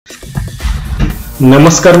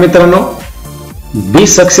नमस्कार मित्रांनो, बी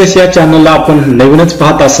सक्सेस या चॅनलला आपण नवीनच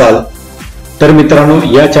पाहत असाल तर मित्रांनो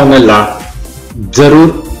या चॅनलला जरूर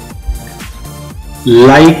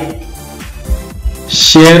लाईक,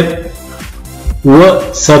 शेअर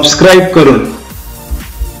व सबस्क्राइब करून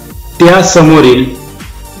त्या समोरील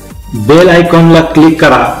बेल आयकॉनला क्लिक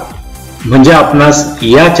करा, म्हणजे आपणास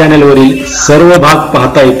या चॅनलवरील सर्व भाग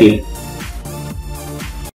पाहता येतील।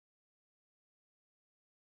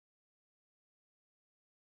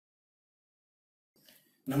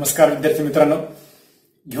 नमस्कार विद्यार्थी मित्रांनो,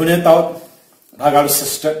 घेऊन येत आहोत भाग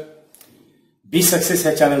 68 बी सक्सेस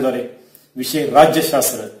या चॅनलद्वारे विषय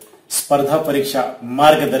राज्यशास्त्र, स्पर्धा परीक्षा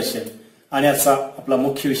मार्गदर्शन आणि आजचा आपला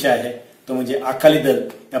मुख्य विषय आहे तो म्हणजे अकाली दल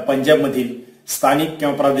या पंजाब मधील स्थानिक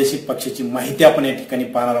किंवा प्रादेशिक पक्षाची माहिती आपण या ठिकाणी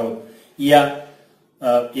पाहणार आहोत। या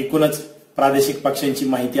एकूणच प्रादेशिक पक्षांची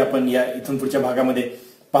माहिती आपण या इथून पुढच्या भागामध्ये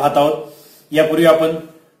पाहत आहोत। यापूर्वी आपण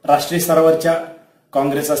राष्ट्रीय स्तरावरच्या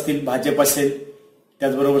काँग्रेस असतील, भाजप असेल,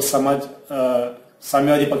 त्याचबरोबर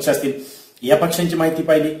साम्यवादी पक्ष असतील, या पक्षांची माहिती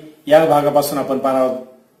पाहिली। या भागापासून आपण पाहणार आहोत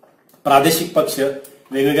प्रादेशिक पक्ष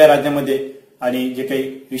वेगवेगळ्या राज्यांमध्ये आणि जे काही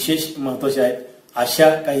विशेष महत्त्वाचे आहेत अशा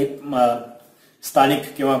काही स्थानिक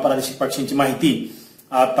किंवा प्रादेशिक पक्षांची माहिती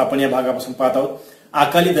आता आपण या भागापासून पाहत आहोत।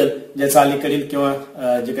 अकाली दल, ज्याचं अलीकडील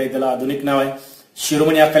किंवा जे काही त्याला आधुनिक नाव आहे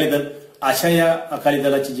शिरोमणी अकाली दल, अशा या अकाली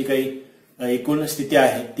दलाची जी काही एकूण स्थिती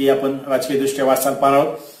आहे ती आपण राजकीय दृष्ट्या वाचताना पाहणार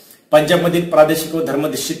आहोत। पंजाब मधील प्रादेशिक व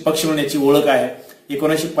धर्मनिश्चित पक्ष म्हणून याची ओळख आहे।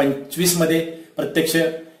 1925 मध्ये प्रत्यक्ष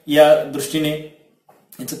या दृष्टीने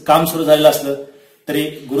याचं काम सुरू झालेलं असलं तरी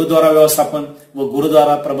गुरुद्वारा व्यवस्थापन व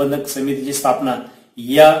गुरुद्वारा प्रबंधक समितीची स्थापना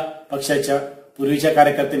या पक्षाच्या पूर्वीच्या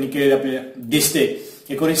कार्यकर्त्यांनी केलेली आपल्याला दिसते।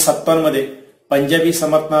 1957 मध्ये पंजाबी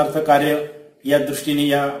समर्थनार्थ कार्य या दृष्टीने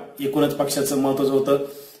या एकूणच पक्षाचं महत्त्वाचं होतं।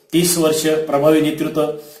 30 वर्ष प्रभावी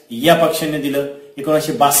नेतृत्व या पक्षाने दिलं।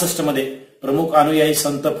 1962 मध्ये प्रमुख अनुयायी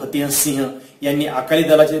संत फतेह सिंह यांनी अकाली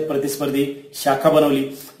दलाचे प्रतिस्पर्धी शाखा बनवली,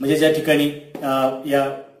 म्हणजे ज्या ठिकाणी या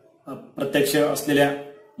प्रत्यक्ष असलेल्या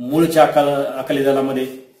मूळच्या अकाली दलामध्ये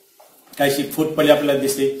काहीशी फूट पडली आपल्याला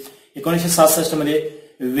दिसते। 1967 मध्ये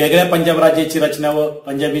वेगळ्या पंजाब राज्याची रचना व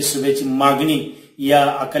पंजाबी सुभेची मागणी या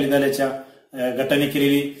अकाली दलाच्या गटाने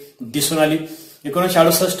केलेली दिसून आली।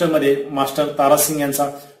 1968 मध्ये मास्टर तारासिंग यांचा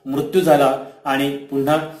मृत्यू झाला आणि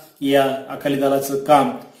पुन्हा या अकाली दलाचं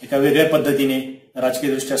काम एका वेगळ्या पद्धतीने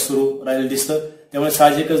राजकीय दृष्ट्या सुरू राहिलेलं दिसतं। त्यामुळे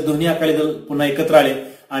साहजिकच दोन्ही अकाली दल पुन्हा एकत्र आले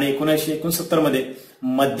आणि 1969 मध्ये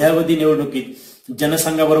मध्यावधी निवडणुकीत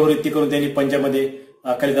जनसंघाबरोबर युती करून त्यांनी पंजाबमध्ये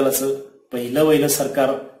अकाली दलाचं पहिलं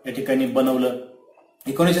सरकार या ठिकाणी बनवलं।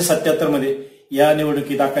 1977 मध्ये या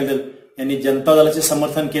निवडणुकीत अकाली दल यांनी जनता दलाचे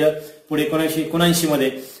समर्थन केलं। पुढे 1979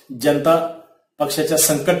 मध्ये जनता पक्षाच्या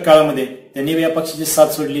संकट काळामध्ये त्यांनी या पक्षाची साथ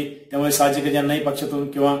सोडली, त्यामुळे साहजिकच यांनाही पक्षातून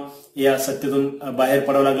किंवा या सत्तेतून बाहेर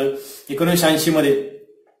पडावं लागलं। 1980 मध्ये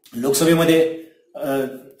लोकसभेमध्ये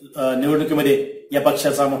निवडणुकीमध्ये या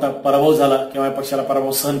पक्षाचा मोठा पराभव झाला किंवा या पक्षाला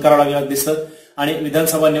पराभव सहन करावा लागला दिसतं आणि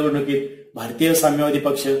विधानसभा निवडणुकीत भारतीय साम्यवादी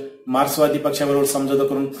पक्ष मार्क्सवादी पक्षाबरोबर समझोता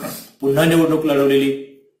करून पुन्हा निवडणूक लढवलेली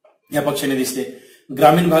या पक्षाने दिसते।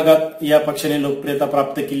 ग्रामीण भागात या पक्षाने लोकप्रियता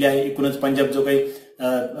प्राप्त केली आहे। एकूणच पंजाब जो काही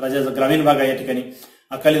राज्याचा ग्रामीण भाग आहे या ठिकाणी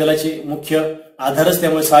अकाली दलाची मुख्य आधारच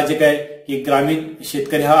त्यामुळे साहजिक आहे की ग्रामीण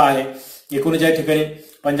शेतकरी हा आहे। एकूणच या ठिकाणी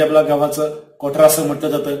पंजाबला गव्हाचं कोठार असं म्हटलं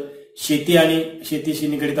जातं। शेती आणि शेतीशी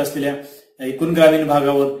निगडित असलेल्या एकूण ग्रामीण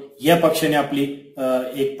भागावर या पक्षाने आपली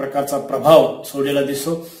एक प्रकारचा प्रभाव सोडलेला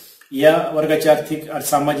दिसतो। या वर्गाची आर्थिक,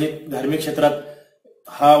 सामाजिक, धार्मिक क्षेत्रात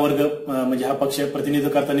हा वर्ग म्हणजे हा पक्ष प्रतिनिधित्व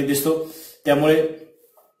करताना दिसतो। त्यामुळे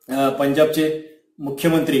पंजाबचे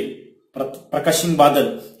मुख्यमंत्री प्रकाश सिंग बादल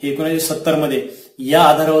हे 1970 मध्ये या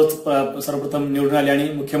आधारावर सर्वप्रथम निवडून आले आणि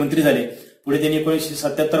मुख्यमंत्री झाले। पुढे त्यांनी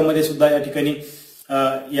 1977 मध्ये सुद्धा या ठिकाणी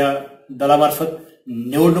या दलामार्फत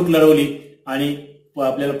निवडणूक लढवली आणि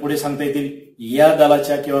आपल्याला पुढे सांगता येतील या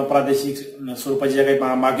दलाच्या किंवा प्रादेशिक स्वरूपाच्या ज्या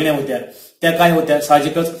काही मागण्या होत्या त्या काय होत्या।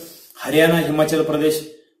 साहजिकच हरियाणा, हिमाचल प्रदेश,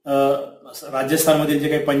 राजस्थानमधील जे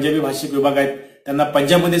काही पंजाबी भाषिक विभाग आहेत त्यांना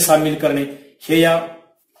पंजाबमध्ये सामील करणे हे या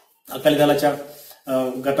अकाली दलाच्या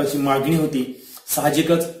गटाची मागणी होती।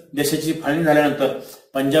 साहजिकच देशाची फाळणी झाल्यानंतर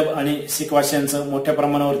पंजाब आणि शीख वासियांचं मोठ्या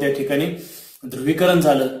प्रमाणावर त्या ठिकाणी ध्रुवीकरण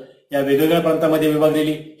झालं। या वेगवेगळ्या प्रांतामध्ये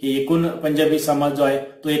विभागलेली ही एकूण पंजाबी समाज जो आहे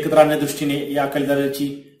तो एकत्र आणण्या दृष्टीने या अकाली दलाची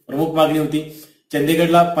प्रमुख मागणी होती।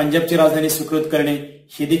 चंदीगडला पंजाबची राजधानी स्वीकृत करणे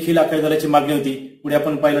ही देखील अकाली दलाची मागणी होती। पुढे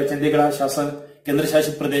आपण पाहिलं चंदीगड हा शासन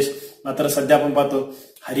केंद्रशासित प्रदेश, मात्र सध्या आपण पाहतो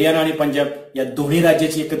हरियाणा आणि पंजाब या दोन्ही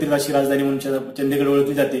राज्याची एकत्रित अशी राजधानी म्हणून चंदीगड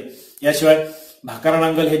ओळखली जाते। याशिवाय भाकारा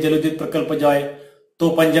नांगल हे जलविद्युत प्रकल्प जो आहे तो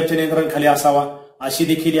पंजाबच्या नियंत्रणाखाली असावा अशी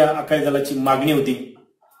देखील या अकाली दलाची मागणी होती।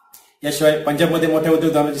 याशिवाय पंजाबमध्ये मोठ्या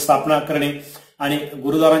उद्योगधंद्यांची स्थापना करणे आणि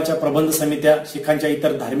गुरुद्वारांच्या प्रबंध समित्या, शिखांच्या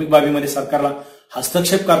इतर धार्मिक बाबीमध्ये सरकारला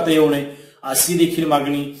हस्तक्षेप करता येऊ नये अशी देखील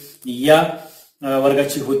मागणी या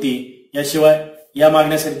वर्गाची होती. याशिवाय या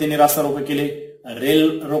मागण्यासाठी त्यांनी रास्ता रोको केले,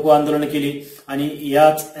 रेल रोको आंदोलन केली आणि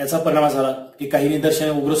याचा परिणाम झाला की काही निदर्शने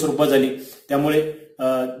उग्र स्वरूपात झाली. त्यामुळे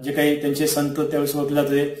जे काही त्यांचे संत त्यावेळेस ओळखले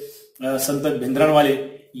जाते संत भिंद्रांवाले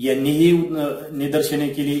यांनीही निदर्शने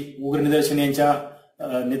केली, उग्र निदर्शने यांच्या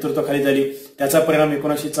नेतृत्वाखाली झाली. त्याचा परिणाम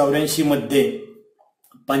 1984 मध्ये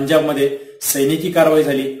पंजाबमध्ये सैनिकी कारवाई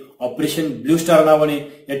झाली. ऑपरेशन ब्लू स्टार नावाने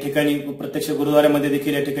या ठिकाणी प्रत्यक्ष गुरुद्वाऱ्यामध्ये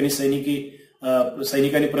देखील या ठिकाणी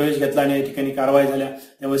सैनिकांनी प्रवेश घेतला आणि या ठिकाणी कारवाई झाल्या.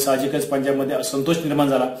 त्यामुळे साहजिकच पंजाबमध्ये असंतोष निर्माण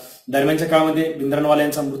झाला. दरम्यानच्या काळामध्ये भिंद्रनवाला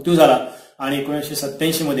यांचा मृत्यू झाला आणि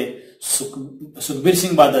 1987 मध्ये सुखबीर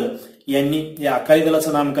सिंग बादल यांनी या अकाली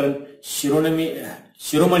दलाचं नामकरण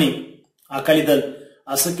शिरोमणी अकाली दल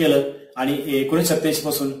असं केलं आणि 1987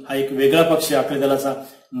 पासून हा एक वेगळा पक्ष अकाली दलाचा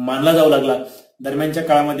मानला जाऊ लागला. दरम्यानच्या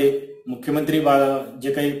काळामध्ये मुख्यमंत्री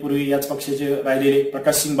जे काही पूर्वी याच पक्षाचे राहिलेले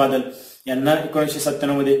प्रकाश सिंग बादल यांना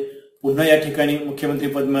 1997 मध्ये पुन्हा या ठिकाणी मुख्यमंत्री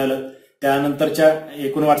पद मिळालं. त्यानंतरच्या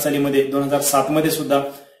एकूण वाटचालीमध्ये 2007 मध्ये सुद्धा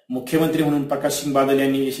मुख्यमंत्री म्हणून प्रकाश सिंग बादल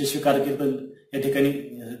यांनी यशस्वी कारकीर्द या ठिकाणी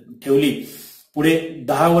ठेवली. पुढे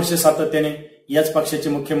 10 वर्ष सातत्याने याच पक्षाचे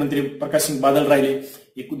मुख्यमंत्री प्रकाश सिंग बादल राहिले.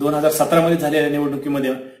 2017 मध्ये झालेल्या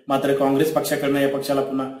निवडणुकीमध्ये मात्र काँग्रेस पक्षाकडनं या पक्षाला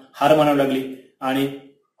पुन्हा हार मानावी लागली. आणि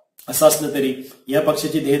असं असलं तरी या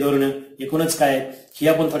पक्षाची ध्येय धोरण एकूणच काय आहे ही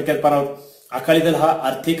आपण थोडक्यात पाहणार आहोत. अकाली दल हा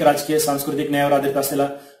आर्थिक, राजकीय, सांस्कृतिक न्यायावर आधारित असलेला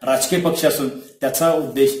राजकीय पक्ष असून त्याचा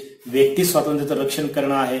उद्देश व्यक्ती स्वातंत्र्याचं रक्षण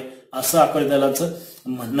करणं आहे असं अकाली दलाचं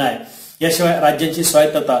म्हणणं आहे. याशिवाय राज्यांची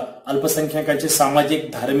स्वायत्तता, अल्पसंख्याकांचे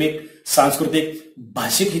सामाजिक, धार्मिक, सांस्कृतिक,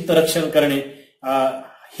 भाषिक हितरक्षण करणे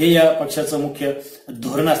हे या पक्षाचं मुख्य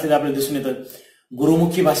धोरण असलेलं आपल्याला दिसून येतं.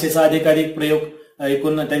 गुरुमुखी भाषेचा अधिकाधिक प्रयोग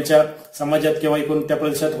एकूण त्यांच्या समाजात किंवा एकूण त्या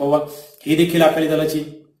प्रदेशात व्हावा ही देखील अकाली दलाची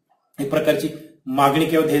एक प्रकारची मागणी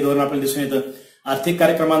किंवा ध्येय धोरण आपल्याला दिसून येतं. आर्थिक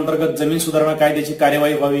कार्यक्रमांतर्गत जमीन सुधारणा कायद्याची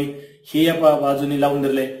कार्यवाही व्हावी ही या बाजूने लावून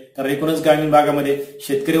धरले. कारण एकूणच ग्रामीण भागामध्ये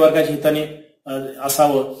शेतकरी वर्गाच्या हिताने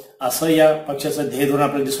असावं असं या पक्षाचं ध्येय धोरण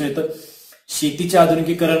आपल्याला दिसून येतं. शेतीचे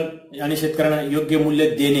आधुनिकीकरण आणि शेतकऱ्यांना योग्य मूल्य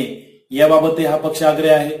देणे याबाबत हा पक्ष आग्रही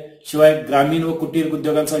आहे. शिवाय ग्रामीण व कुटीर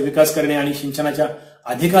उद्योगांचा विकास करणे आणि सिंचनाच्या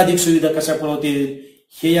अधिकाधिक सुविधा कशा पुरवता येईल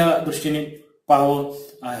हे या दृष्टीने पाहावं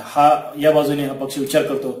हा या बाजूने हा पक्ष विचार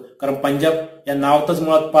करतो. कारण पंजाब या नावातच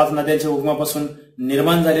मुळात 5 नद्यांच्या उगमापासून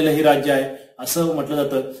निर्माण झालेलं हे राज्य आहे असं म्हटलं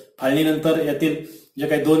जातं. फाळणीनंतर यातील जे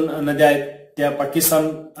काही 2 नद्या आहेत त्या पाकिस्तान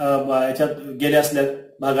याच्यात गेल्या असल्या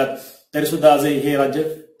भागात तरी सुद्धा आजही हे राज्य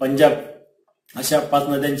पंजाब अशा 5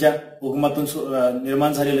 नद्यांच्या उगमातून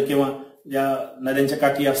निर्माण झालेलं किंवा या नद्यांच्या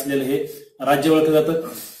काठी असलेलं हे राज्य ओळखलं जातं.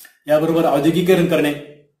 याबरोबर औद्योगिकीकरण करणे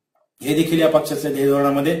हे देखील या पक्षाच्या ध्येय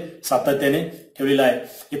धोरणामध्ये सातत्याने ठेवलेलं आहे.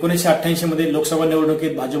 1988 मध्ये लोकसभा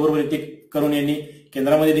निवडणुकीत भाजपबरोबर युती करून यांनी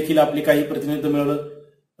केंद्रामध्ये देखील आपली काही प्रतिनिधित्व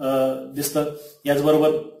मिळवलं दिसतं.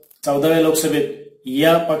 याचबरोबर 14व्या लोकसभेत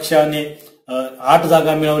या पक्षाने 8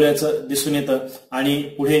 जागा मिळवल्याचं दिसून येतं आणि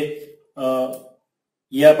पुढे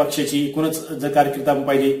या पक्षाची एकूणच जर कारकीर्द आपण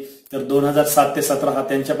पाहिली तर 2007 ते 2017 हा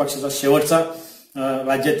त्यांच्या पक्षाचा शेवटचा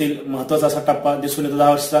राज्यातील महत्वाचा असा टप्पा दिसून येतो 10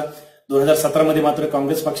 वर्षाचा. 2017 मध्ये मात्र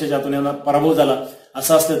काँग्रेस पक्षाच्या हातून यांना पराभव झाला.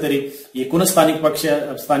 असं असलं तरी एकूणच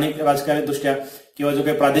स्थानिक राजकीय दृष्ट्या किंवा जो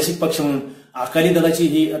काही प्रादेशिक पक्ष म्हणून अकाली दलाची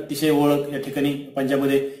ही अतिशय ओळख या ठिकाणी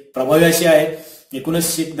पंजाबमध्ये प्रभावी अशी आहे.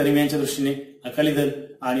 एकूणच शीख धर्मियांच्या दृष्टीने अकाली दल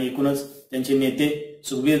आणि एकूणच त्यांचे नेते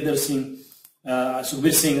सुखबीर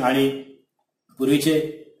सिंग आणि पूर्वीचे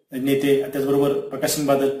नेते त्याचबरोबर प्रकाश सिंग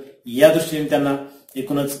बादल या दृष्टीने त्यांना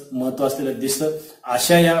एकूणच महत्व असलेलं दिसतं.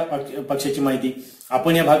 अशा या पक्षाची माहिती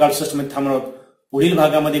आपण या भाग 68 मध्ये थांबणार आहोत. पुढील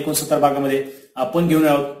भागामध्ये 69 भागामध्ये आपण घेऊन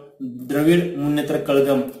आहोत द्रविड मुन्नेत्र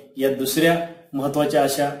कळगम या दुसऱ्या महत्वाच्या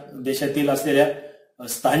अशा देशातील असलेल्या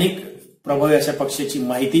स्थानिक प्रभावी अशा पक्षाची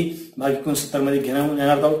माहिती भाग 69 मध्ये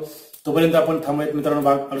घेणार आहोत. तोपर्यंत आपण थांबूयात मित्रांनो.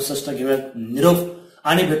 भाग 68 घेऊयात निरोप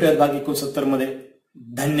आणि भेटूयात भाग 69 मध्ये.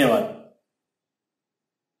 धन्यवाद.